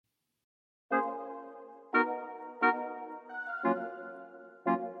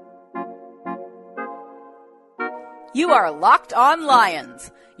You are Locked On Lions,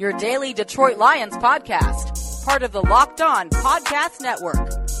 your daily Detroit Lions podcast, part of the Locked On Podcast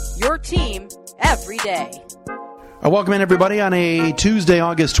Network, your team every day. Welcome in, everybody, on a Tuesday,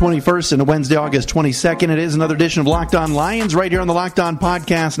 August 21st and a Wednesday, August 22nd. It is another edition of Locked On Lions right here on the Locked On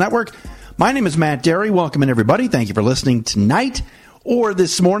Podcast Network. My name is Matt Dery. Welcome in, everybody. Thank you for listening tonight or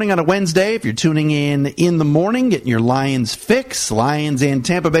this morning on a Wednesday. If you're tuning in the morning, getting your Lions fix, Lions and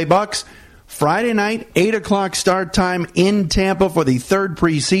Tampa Bay Bucks. Friday night, 8 o'clock start time in Tampa for the third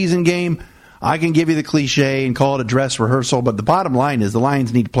preseason game. I can give you the cliche and call it a dress rehearsal, but the bottom line is the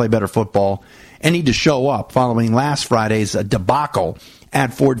Lions need to play better football and need to show up following last Friday's debacle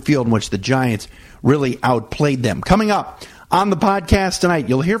at Ford Field in which the Giants really outplayed them. Coming up on the podcast tonight,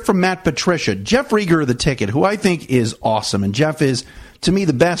 you'll hear from Patricia, Jeff Rieger of The Ticket, who I think is awesome. And Jeff is, to me,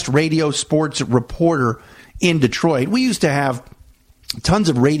 the best radio sports reporter in Detroit. We used to have tons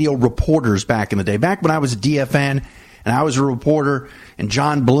of radio reporters back in the day. Back when I was a DFN and I was a reporter, and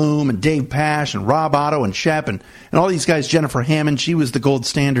John Bloom and Dave Pash and Rob Otto and Shep and all these guys, Jennifer Hammond, she was the gold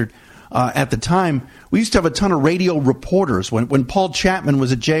standard at the time. We used to have a ton of radio reporters when Paul Chapman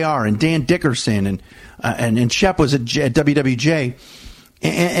was at JR and Dan Dickerson and Shep was at WWJ.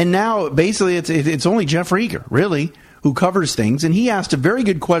 And now basically it's only Jeff Rieger, really, who covers things. And he asked a very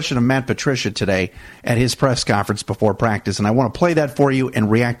good question of Matt Patricia today at his press conference before practice. And I want to play that for you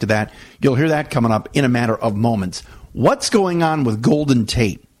and react to that. You'll hear that coming up in a matter of moments. What's going on with Golden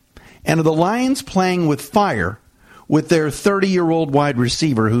Tate? And are the Lions playing with fire with their 30-year-old wide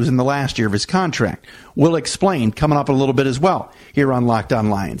receiver who's in the last year of his contract? We'll explain coming up a little bit as well here on Locked On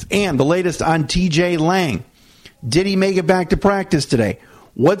Lions. And the latest on TJ Lang. Did he make it back to practice today?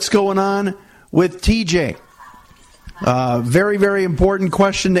 What's going on with TJ? Very, very important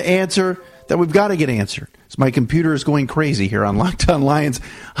question to answer that we've got to get answered. So my computer is going crazy here on Locked On Lions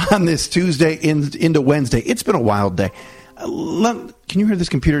on this Tuesday into Wednesday. It's been a wild day. Can you hear this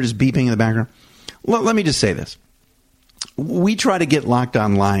computer just beeping in the background? Let me just say this. We try to get Locked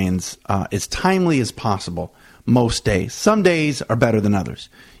On Lions as timely as possible most days. Some days are better than others.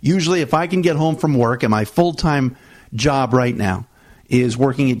 Usually if I can get home from work, and my full-time job right now is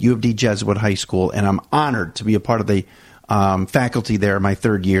working at U of D Jesuit High School, and I'm honored to be a part of the faculty there, my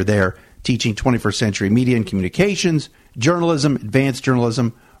third year there, teaching 21st century media and communications, journalism, advanced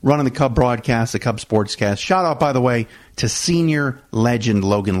journalism, running the Cub broadcast, the Cub Sportscast. Shout out, by the way, to senior legend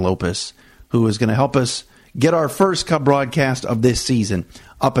Logan Lopez, who is going to help us get our first Cub broadcast of this season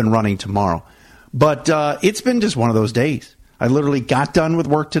up and running tomorrow. But it's been just one of those days. I literally got done with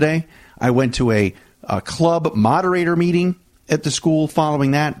work today. I went to a club moderator meeting at the school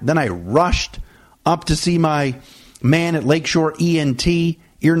following that. Then I rushed up to see my man at Lakeshore ENT,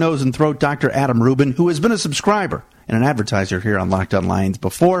 ear, nose, and throat, Dr. Adam Rubin, who has been a subscriber and an advertiser here on Locked On Lions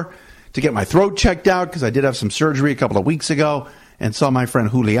before, to get my throat checked out because I did have some surgery a couple of weeks ago, and saw my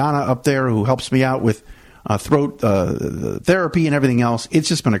friend Juliana up there who helps me out with throat therapy and everything else. It's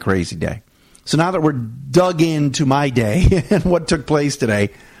just been a crazy day. So now that we're dug into my day and what took place today,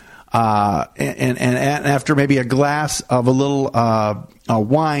 and after maybe a glass of a little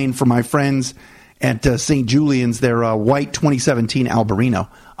wine for my friends at St. Julian's, their white 2017 Albarino,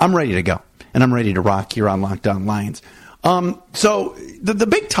 I'm ready to go. And I'm ready to rock here on Locked On Lions. So the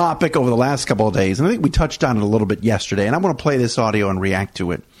big topic over the last couple of days, and I think we touched on it a little bit yesterday, and I want to play this audio and react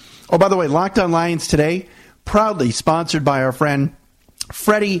to it. Oh, by the way, Locked On Lions today, proudly sponsored by our friend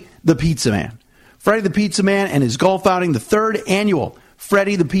Freddie the Pizza Man. Freddie the Pizza Man and his golf outing, the third annual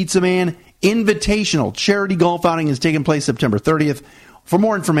Freddie the Pizza Man Invitational charity golf outing is taking place September 30th. For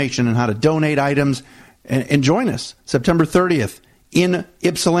more information on how to donate items and join us September 30th in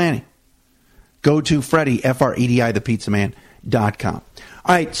Ypsilanti, go to Freddie, F-R-E-D-I, thepizzaman.com. All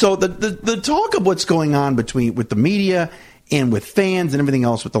right, so the talk of what's going on with the media and with fans and everything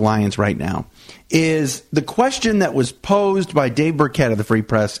else with the Lions right now is the question that was posed by Dave Burkett of the Free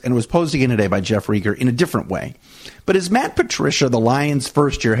Press and was posed again today by Jeff Rieger in a different way. But is Matt Patricia the Lions'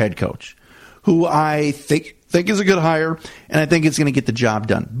 first-year head coach, who I think is a good hire, and I think it's going to get the job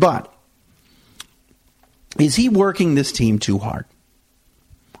done. But is he working this team too hard?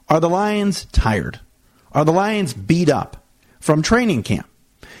 Are the Lions tired? Are the Lions beat up from training camp?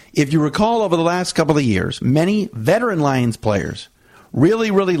 If you recall, over the last couple of years, many veteran Lions players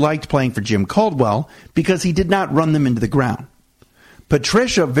really, really liked playing for Jim Caldwell because he did not run them into the ground.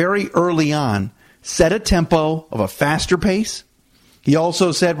 Patricia, very early on, set a tempo of a faster pace. He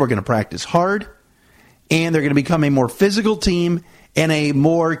also said, we're going to practice hard, and they're going to become a more physical team and a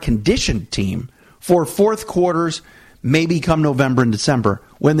more conditioned team for fourth quarters, maybe come November and December,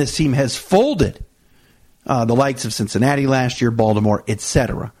 when this team has folded the likes of Cincinnati last year, Baltimore,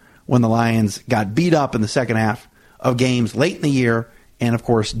 etc., when the Lions got beat up in the second half of games late in the year and, of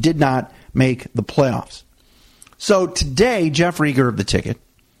course, did not make the playoffs. So today, Jeff Rieger of The Ticket,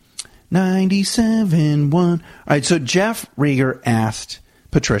 97.1. All right, so Jeff Rieger asked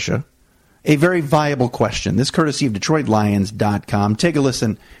Patricia a very viable question. This courtesy of DetroitLions.com. Take a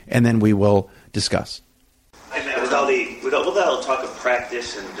listen, and then we will discuss. And with all that talk of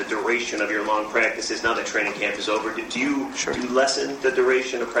practice and the duration of your long practices, now that training camp is over, do you lessen the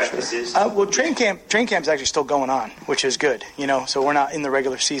duration of practices? Well, training camp's actually still going on, which is good. So we're not in the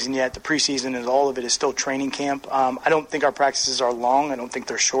regular season yet. The preseason and all of it is still training camp. I don't think our practices are long. I don't think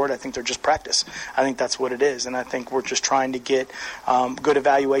they're short. I think they're just practice. I think that's what it is, and I think we're just trying to get good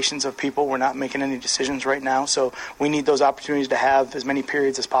evaluations of people. We're not making any decisions right now, so we need those opportunities to have as many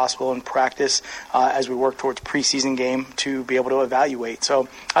periods as possible in practice as we work towards preseason game to be able to evaluate. So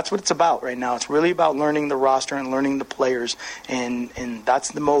that's what it's about right now. It's really about learning the roster and learning the players, and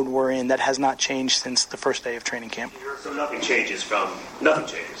that's the mode we're in. That has not changed since the first day of training camp. So nothing changes.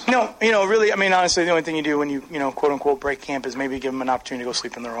 No, really, honestly, the only thing you do when you quote unquote break camp is maybe give them an opportunity to go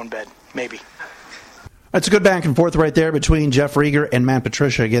sleep in their own bed. Maybe. That's a good back and forth right there between Jeff Rieger and Matt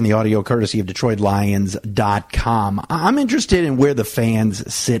Patricia. Again, the audio courtesy of DetroitLions.com. I'm interested in where the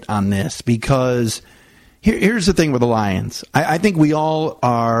fans sit on this because here's the thing with the Lions. I think we all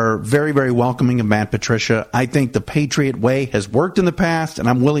are very, very welcoming of Matt Patricia. I think the Patriot way has worked in the past, and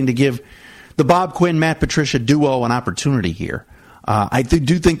I'm willing to give the Bob Quinn, Matt Patricia duo an opportunity here. I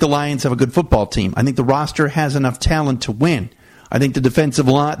do think the Lions have a good football team. I think the roster has enough talent to win. I think the defensive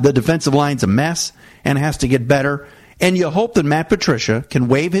line's a mess and has to get better. And you hope that Matt Patricia can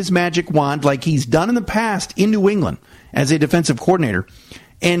wave his magic wand like he's done in the past in New England as a defensive coordinator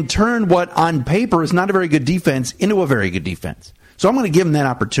and turn what on paper is not a very good defense into a very good defense. So I'm going to give him that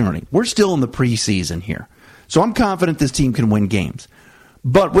opportunity. We're still in the preseason here. So I'm confident this team can win games.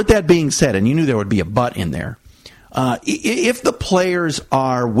 But with that being said, and you knew there would be a but in there, if the players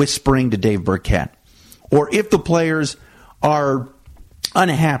are whispering to Dave Burkett, or if the players are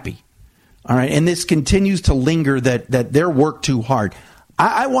unhappy, all right, and this continues to linger that they're worked too hard,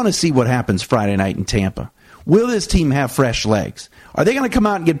 I want to see what happens Friday night in Tampa. Will this team have fresh legs? Are they going to come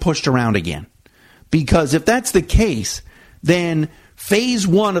out and get pushed around again? Because if that's the case, then phase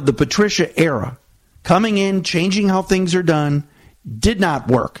one of the Patricia era, coming in, changing how things are done, did not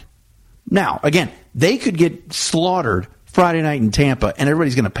work. Now, again, they could get slaughtered Friday night in Tampa, and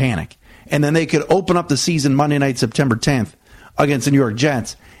everybody's going to panic. And then they could open up the season Monday night, September 10th, against the New York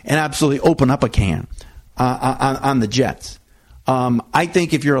Jets, and absolutely open up a can on the Jets. I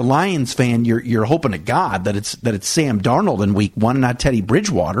think if you're a Lions fan, you're hoping to God that it's Sam Darnold in Week 1 and not Teddy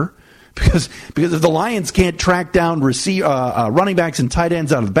Bridgewater, because if the Lions can't track down running backs and tight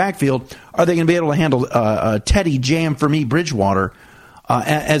ends out of the backfield, are they going to be able to handle Teddy Jam for me Bridgewater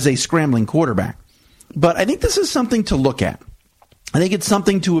as a scrambling quarterback? But I think this is something to look at. I think it's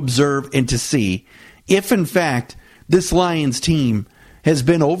something to observe and to see if, in fact, this Lions team has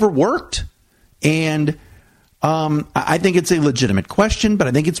been overworked. And I think it's a legitimate question, but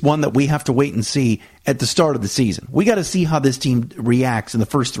I think it's one that we have to wait and see at the start of the season. We got to see how this team reacts in the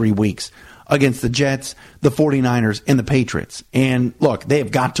first 3 weeks against the Jets, the 49ers, and the Patriots. And look, they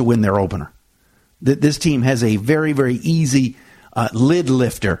have got to win their opener. This team has a very, very easy lid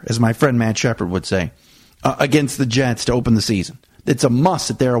lifter, as my friend Matt Shepard would say, against the Jets to open the season. It's a must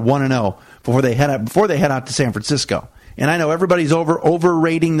that they're 1-0 before they head out to San Francisco. And I know everybody's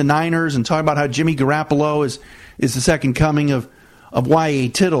overrating the Niners and talking about how Jimmy Garoppolo is the second coming of Y.A.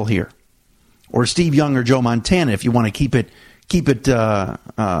 Tittle here, or Steve Young or Joe Montana if you want to keep it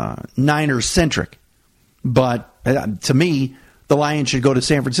Niners centric. But to me, the Lions should go to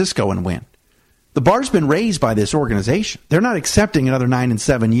San Francisco and win. The bar's been raised by this organization. They're not accepting another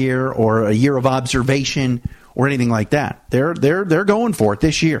 9-7 year or a year of observation or anything like that. They're going for it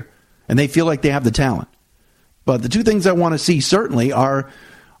this year, and they feel like they have the talent. But the two things I want to see certainly are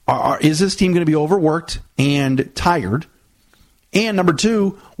is this team going to be overworked and tired? And number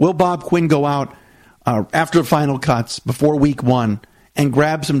two, will Bob Quinn go out after the final cuts before Week 1 and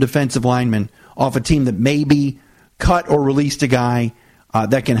grab some defensive linemen off a team that maybe cut or released a guy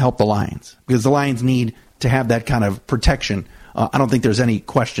that can help the Lions? Because the Lions need to have that kind of protection. I don't think there's any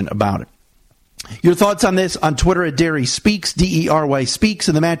question about it. Your thoughts on this on Twitter at Dery Speaks, Dery Speaks,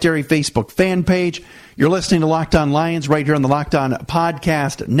 and the Matt Dery Facebook fan page. You're listening to Locked On Lions right here on the Locked On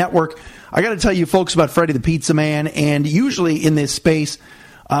Podcast Network. I got to tell you folks about Freddie the Pizza Man, and usually in this space,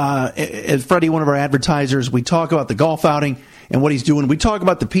 as Freddie, one of our advertisers, we talk about the golf outing and what he's doing. We talk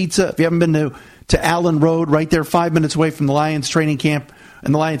about the pizza. If you haven't been to Allen Road, right there 5 minutes away from the Lions training camp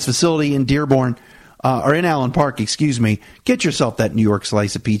and the Lions facility in Dearborn, or in Allen Park, get yourself that New York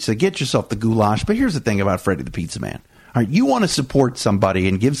slice of pizza, get yourself the goulash. But here's the thing about Freddie the Pizza Man. All right, you want to support somebody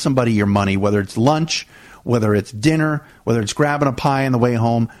and give somebody your money, whether it's lunch, whether it's dinner, whether it's grabbing a pie on the way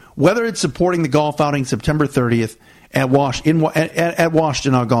home, whether it's supporting the golf outing September 30th at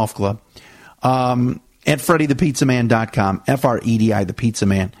Washtenaw Golf Club, at FreddyThePizzaMan.com,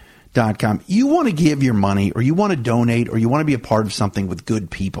 FreddyThePizzaMan.com. You want to give your money, or you want to donate, or you want to be a part of something with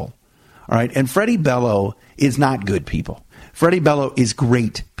good people. All right, and Freddie Bello is not good people. Freddie Bello is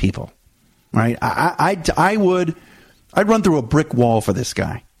great people. All right, I'd run through a brick wall for this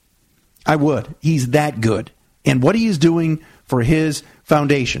guy. I would. He's that good. And what he is doing for his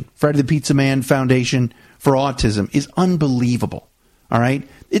foundation, Freddie the Pizza Man Foundation for Autism, is unbelievable. All right?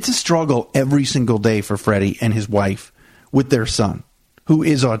 It's a struggle every single day for Freddie and his wife with their son, who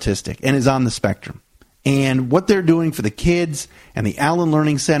is autistic and is on the spectrum. And what they're doing for the kids and the Allen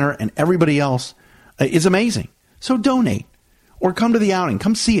Learning Center and everybody else is amazing. So donate or come to the outing.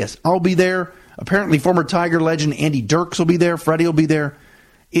 Come see us. I'll be there. Apparently, former Tiger legend Andy Dirks will be there. Freddie will be there.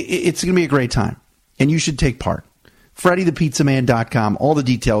 It's going to be a great time, and you should take part. FreddyThePizzaMan.com. All the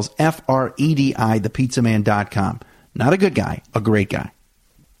details, FREDI, thepizzaman.com. Not a good guy, a great guy.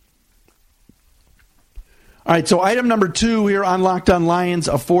 All right, so item number 2 here on Locked On Lions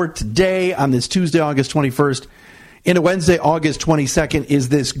for today on this Tuesday, August 21st, into Wednesday, August 22nd, is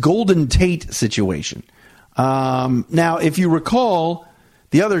this Golden Tate situation. Now, if you recall,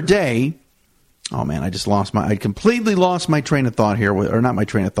 the other day, oh man, I completely lost my train of thought here, or not my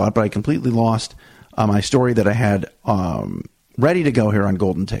train of thought, but I completely lost my story that I had ready to go here on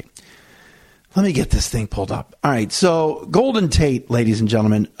Golden Tate. Let me get this thing pulled up. All right, so Golden Tate, ladies and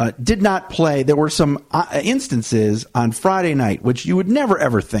gentlemen, did not play. There were some instances on Friday night, which you would never,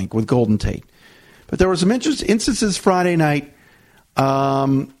 ever think with Golden Tate. But there were some instances Friday night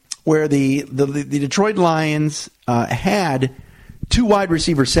where the Detroit Lions had 2 wide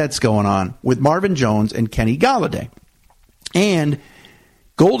receiver sets going on with Marvin Jones and Kenny Golladay. And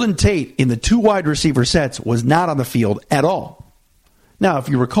Golden Tate in the 2 wide receiver sets was not on the field at all. Now, if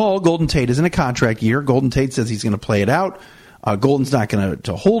you recall, Golden Tate is in a contract year. Golden Tate says he's going to play it out. Golden's not going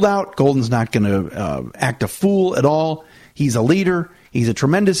to hold out. Golden's not going to act a fool at all. He's a leader. He's a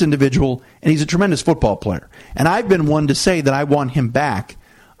tremendous individual, and he's a tremendous football player. And I've been one to say that I want him back.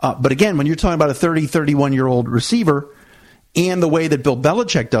 But again, when you're talking about a 30, 31-year-old receiver, and the way that Bill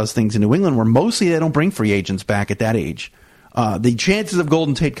Belichick does things in New England, where mostly they don't bring free agents back at that age, the chances of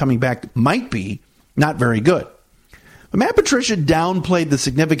Golden Tate coming back might be not very good. But Matt Patricia downplayed the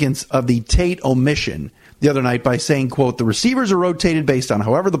significance of the Tate omission the other night by saying, quote, the receivers are rotated based on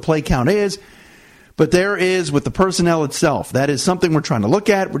however the play count is, but there is with the personnel itself. That is something we're trying to look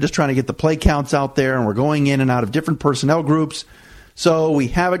at. We're just trying to get the play counts out there, and we're going in and out of different personnel groups. So we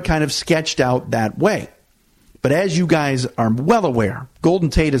have it kind of sketched out that way. But as you guys are well aware, Golden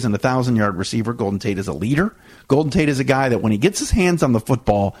Tate isn't a 1,000-yard receiver. Golden Tate is a leader. Golden Tate is a guy that when he gets his hands on the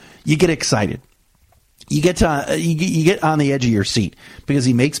football, you get excited. You get on the edge of your seat because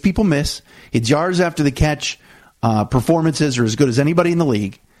he makes people miss. His yards after the catch performances are as good as anybody in the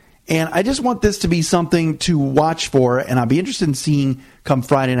league. And I just want this to be something to watch for, and I'll be interested in seeing come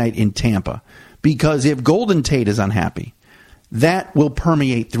Friday night in Tampa. Because if Golden Tate is unhappy, that will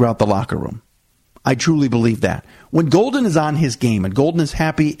permeate throughout the locker room. I truly believe that. When Golden is on his game, and Golden is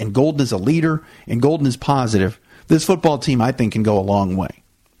happy, and Golden is a leader, and Golden is positive, this football team, I think, can go a long way.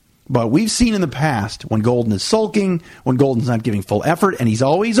 But we've seen in the past when Golden is sulking, when Golden's not giving full effort, and he's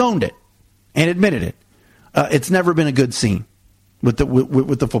always owned it and admitted it. It's never been a good scene with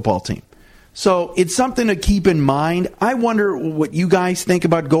the football team. So it's something to keep in mind. I wonder what you guys think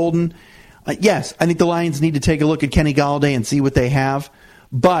about Golden. Yes, I think the Lions need to take a look at Kenny Golladay and see what they have.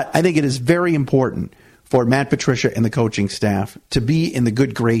 But I think it is very important for Matt Patricia and the coaching staff to be in the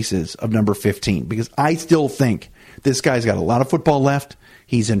good graces of number 15, because I still think this guy's got a lot of football left.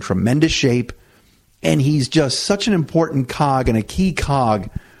 He's in tremendous shape, and he's just such an important cog and a key cog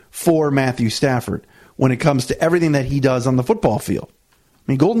for Matthew Stafford when it comes to everything that he does on the football field.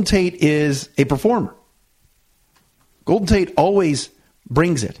 I mean, Golden Tate is a performer. Golden Tate always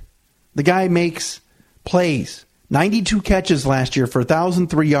brings it. The guy makes plays. 92 catches last year for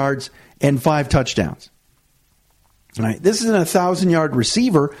 1,003 yards and 5 touchdowns. All right, this is an 1,000-yard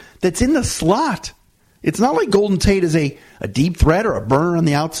receiver that's in the slot. It's not like Golden Tate is a deep threat or a burner on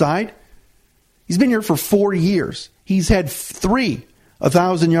the outside. He's been here for 4 years. He's had 3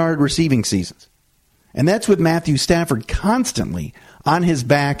 1,000-yard receiving seasons. And that's with Matthew Stafford constantly on his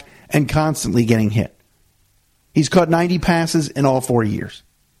back and constantly getting hit. He's caught 90 passes in all 4 years.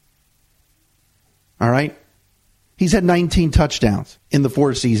 All right? He's had 19 touchdowns in the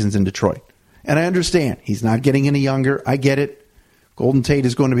 4 seasons in Detroit. And I understand he's not getting any younger. I get it. Golden Tate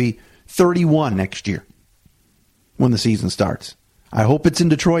is going to be 31 next year when the season starts. I hope it's in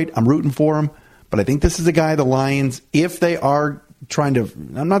Detroit. I'm rooting for him. But I think this is a guy the Lions, if they are trying to,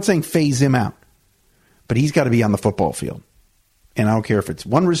 I'm not saying phase him out, but he's got to be on the football field. And I don't care if it's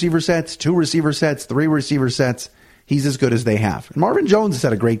 1 receiver sets, 2 receiver sets, 3 receiver sets. He's as good as they have. And Marvin Jones has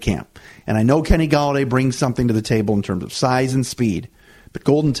had a great camp. And I know Kenny Golladay brings something to the table in terms of size and speed. But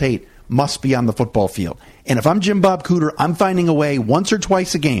Golden Tate must be on the football field. And if I'm Jim Bob Cooter, I'm finding a way once or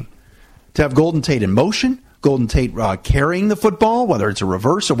twice a game to have Golden Tate in motion, Golden Tate carrying the football, whether it's a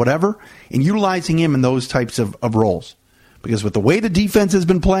reverse or whatever, and utilizing him in those types of roles. Because with the way the defense has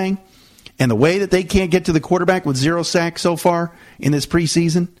been playing and the way that they can't get to the quarterback with 0 sacks so far in this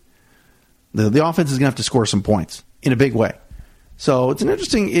preseason, the offense is going to have to score some points in a big way. So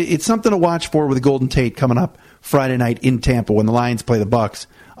it's something to watch for with Golden Tate coming up Friday night in Tampa when the Lions play the Bucs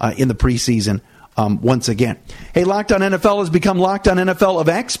in the preseason once again. Hey, Locked On NFL has become Locked On NFL of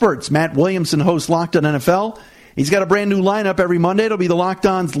experts. Matt Williamson hosts Locked On NFL. He's got a brand new lineup every Monday. It'll be the Locked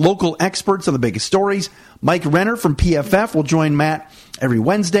On's local experts on the biggest stories. Mike Renner from PFF will join Matt every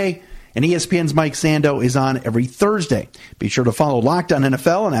Wednesday. And ESPN's Mike Sando is on every Thursday. Be sure to follow Locked On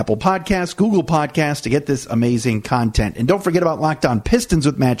NFL on Apple Podcasts, Google Podcasts to get this amazing content. And don't forget about Locked On Pistons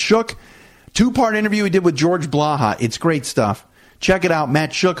with Matt Shook. 2-part interview he did with George Blaha. It's great stuff. Check it out.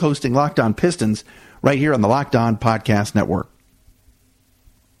 Matt Shook hosting Locked On Pistons right here on the Locked On Podcast Network.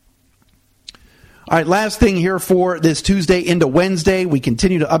 All right, last thing here for this Tuesday into Wednesday. We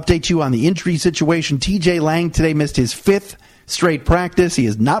continue to update you on the injury situation. TJ Lang today missed his 5th straight practice. He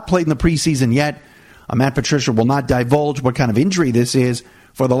has not played in the preseason yet. Matt Patricia will not divulge what kind of injury this is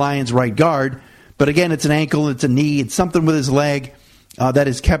for the Lions right guard. But again, it's an ankle, it's a knee, it's something with his leg that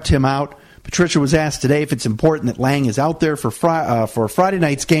has kept him out. Patricia was asked today if it's important that Lang is out there for Friday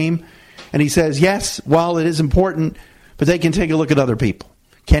night's game. And he says, yes, while it is important, but they can take a look at other people.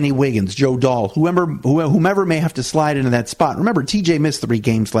 Kenny Wiggins, Joe Dahl, whomever may have to slide into that spot. Remember, TJ missed 3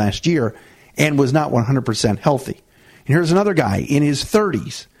 games last year and was not 100% healthy. And here's another guy in his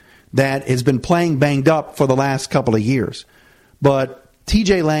 30s that has been playing banged up for the last couple of years. But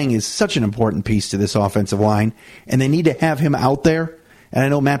TJ Lang is such an important piece to this offensive line, and they need to have him out there. And I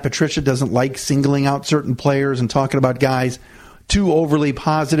know Matt Patricia doesn't like singling out certain players and talking about guys too overly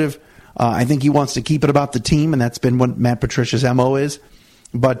positive. I think he wants to keep it about the team, and that's been what Matt Patricia's MO is.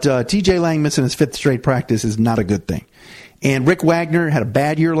 But TJ Lang missing his 5th straight practice is not a good thing. And Rick Wagner had a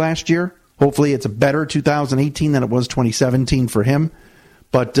bad year last year. Hopefully it's a better 2018 than it was 2017 for him.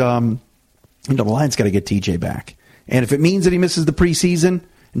 But the Lions got to get TJ back. And if it means that he misses the preseason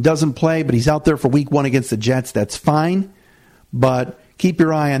and doesn't play, but he's out there for week 1 against the Jets, that's fine. But keep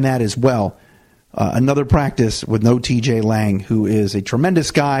your eye on that as well. Another practice with no TJ Lang, who is a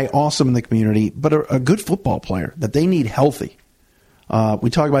tremendous guy, awesome in the community, but a good football player that they need healthy. We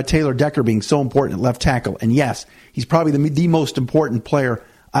talk about Taylor Decker being so important at left tackle. And yes, he's probably the most important player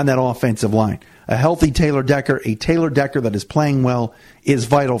on that offensive line. A healthy Taylor Decker, a Taylor Decker that is playing well, is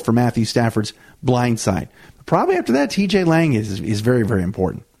vital for Matthew Stafford's blind side. But probably after that, TJ Lang is very, very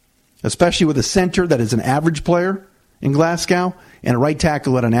important, especially with a center that is an average player in Glasgow and a right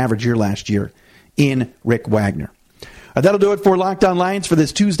tackle at an average year last year in Rick Wagner. That'll do it for Locked On Lions for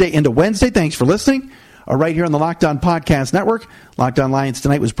this Tuesday into Wednesday. Thanks for listening. Right here on the Locked On Podcast Network. Locked On Lions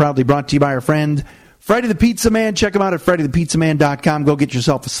tonight was proudly brought to you by our friend Freddy the Pizza Man. Check him out at freddythepizzaman.com. Go get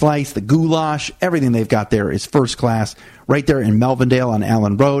yourself a slice. The goulash, everything they've got there is first class right there in Melvindale on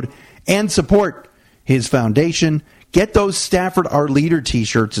Allen Road. And support his foundation. Get those Stafford Our Leader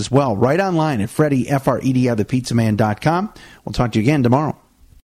t-shirts as well right online at freddythepizzaman.com. We'll talk to you again tomorrow.